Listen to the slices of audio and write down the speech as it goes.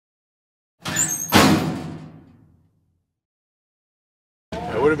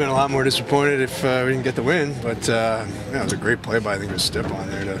would have been a lot more disappointed if we didn't get the win, but yeah, it was a great play by, I think it was Stip on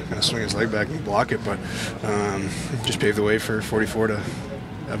there to kind of swing his leg back and block it, but just paved the way for 44 to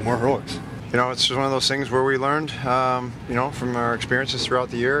have more heroics. You know, it's just one of those things where we learned, you know, from our experiences throughout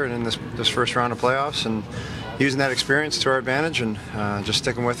the year and in this first round of playoffs, and using that experience to our advantage and just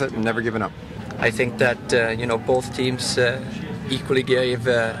sticking with it and never giving up. I think that you know, both teams equally gave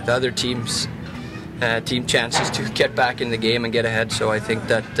the other teams team chances to get back in the game and get ahead. So I think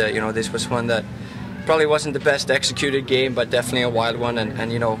that you know, this was one that probably wasn't the best executed game, but definitely a wild one.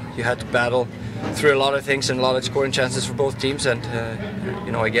 And you know, you had to battle through a lot of things and a lot of scoring chances for both teams. And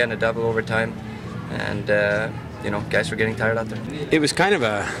you know, again, a double overtime, and you know, guys were getting tired out there. It was kind of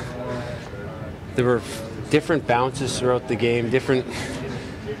there were different bounces throughout the game.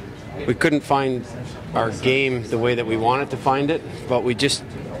 We couldn't find our game the way that we wanted to find it, but we came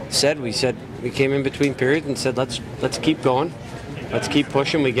in between periods and said, let's keep going, let's keep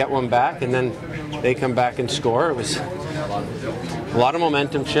pushing. We get one back, and then they come back and score. It was a lot of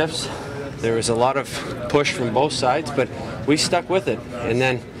momentum shifts. There was a lot of push from both sides, but we stuck with it. And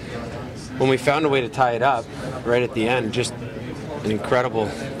then when we found a way to tie it up right at the end, just an incredible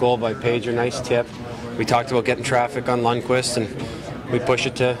goal by Pager, nice tip. We talked about getting traffic on Lundqvist, and we push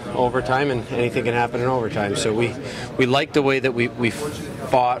it to overtime, and anything can happen in overtime. So we liked the way that we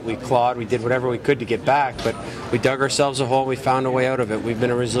fought, we clawed, we did whatever we could to get back, but we dug ourselves a hole, we found a way out of it. We've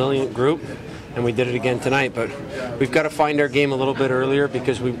been a resilient group, and we did it again tonight, but we've got to find our game a little bit earlier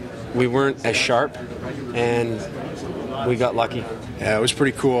because we weren't as sharp, and we got lucky. Yeah, it was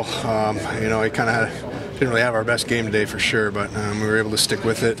pretty cool. You know, it kind of didn't really have our best game today for sure, but we were able to stick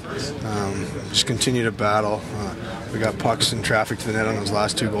with it, just continue to battle. We got pucks and traffic to the net on those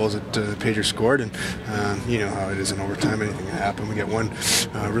last two goals that Pager scored, and you know how it is in overtime, anything can happen. We get one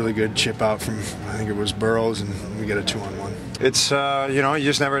really good chip out from, I think it was Burrows, and we get a 2-on-1. It's, you know, you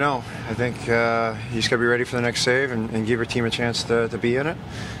just never know. I think you just got to be ready for the next save and give your team a chance to be in it.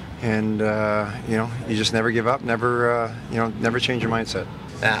 And, you know, you just never give up, never, you know, never change your mindset.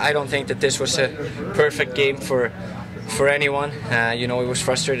 I don't think that this was a perfect game for anyone. You know, it was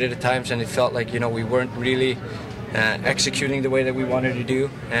frustrated at times, and it felt like, you know, we weren't really executing the way that we wanted to do,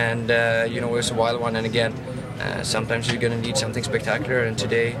 and you know, it was a wild one. And again, sometimes you're going to need something spectacular, and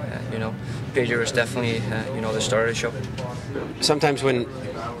today, you know, Pager was definitely you know, the star of the show. Sometimes when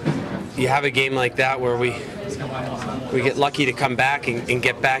you have a game like that where we get lucky to come back and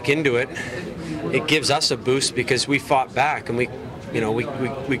get back into it, it gives us a boost because we fought back, and we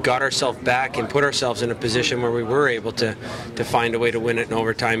got ourselves back and put ourselves in a position where we were able to find a way to win it in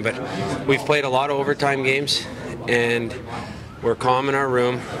overtime. But we've played a lot of overtime games, and we're calm in our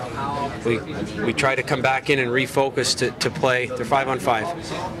room. We try to come back in and refocus to play. They're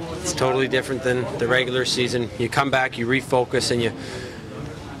 5-on-5. It's totally different than the regular season. You come back, you refocus, and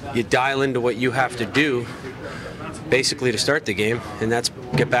you dial into what you have to do basically to start the game, and that's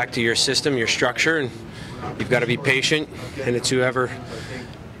get back to your system, your structure, and you've got to be patient, and it's whoever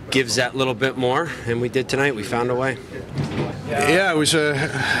gives that little bit more, and we did tonight. We found a way. Yeah, it was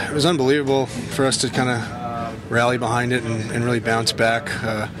unbelievable for us to kind of rally behind it and really bounce back.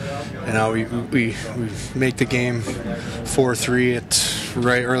 You know, we make the game 4-3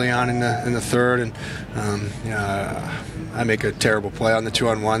 right early on in the third, and you know, I make a terrible play on the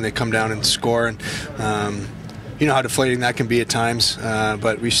 2-on-1. They come down and score, and you know how deflating that can be at times,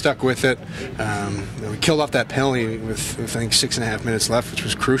 but we stuck with it. We killed off that penalty with I think 6.5 minutes left, which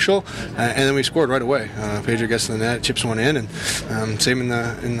was crucial, and then we scored right away. Pager gets to the net, chips one in, and same in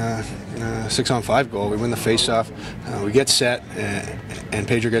the 6-on-5 goal. We win the face-off, we get set, and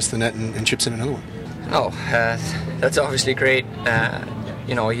Pager gets to the net and chips in another one. Oh, that's obviously great.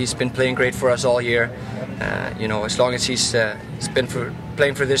 You know, he's been playing great for us all year. You know, as long as he's been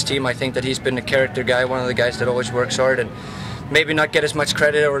playing for this team, I think that he's been a character guy, one of the guys that always works hard, and maybe not get as much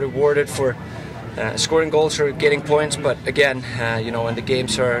credit or rewarded for scoring goals or getting points. But again, you know, when the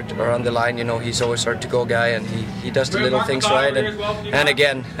games are on the line, you know, he's always hard to go guy, and he does the little things right. And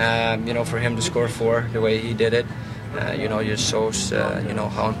again, you know, for him to score 4 the way he did it, you know, just shows you know,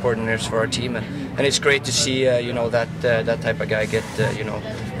 how important it is for our team, and it's great to see you know, that type of guy get you know,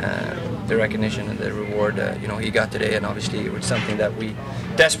 the recognition and the reward you know, he got today, and obviously it was something that we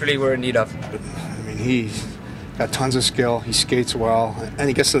desperately were in need of. I mean, he's got tons of skill, he skates well, and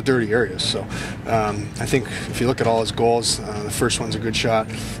he gets to the dirty areas. So I think if you look at all his goals, the first one's a good shot.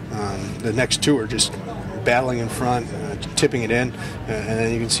 The next two are just battling in front, tipping it in, and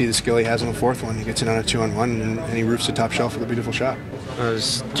then you can see the skill he has in the fourth one. He gets it on a 2-on-1, and he roofs the top shelf with a beautiful shot. It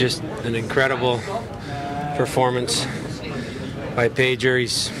was just an incredible performance by Pager.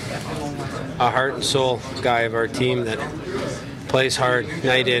 He's a heart and soul guy of our team that plays hard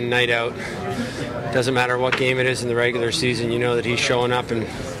night in, night out. Doesn't matter what game it is in the regular season, you know that he's showing up and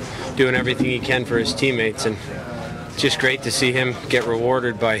doing everything he can for his teammates, and it's just great to see him get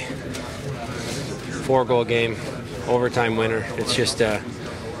rewarded by 4-goal game, overtime winner. It's just it's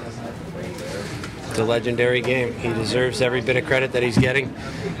a legendary game. He deserves every bit of credit that he's getting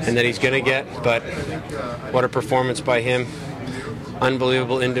and that he's going to get, but what a performance by him.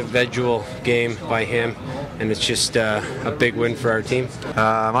 Unbelievable individual game by him, and it's just a big win for our team.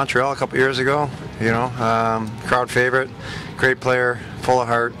 Montreal a couple years ago, crowd favorite, great player, full of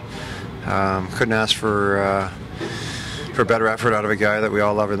heart. Couldn't ask for better effort out of a guy that we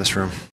all love in this room.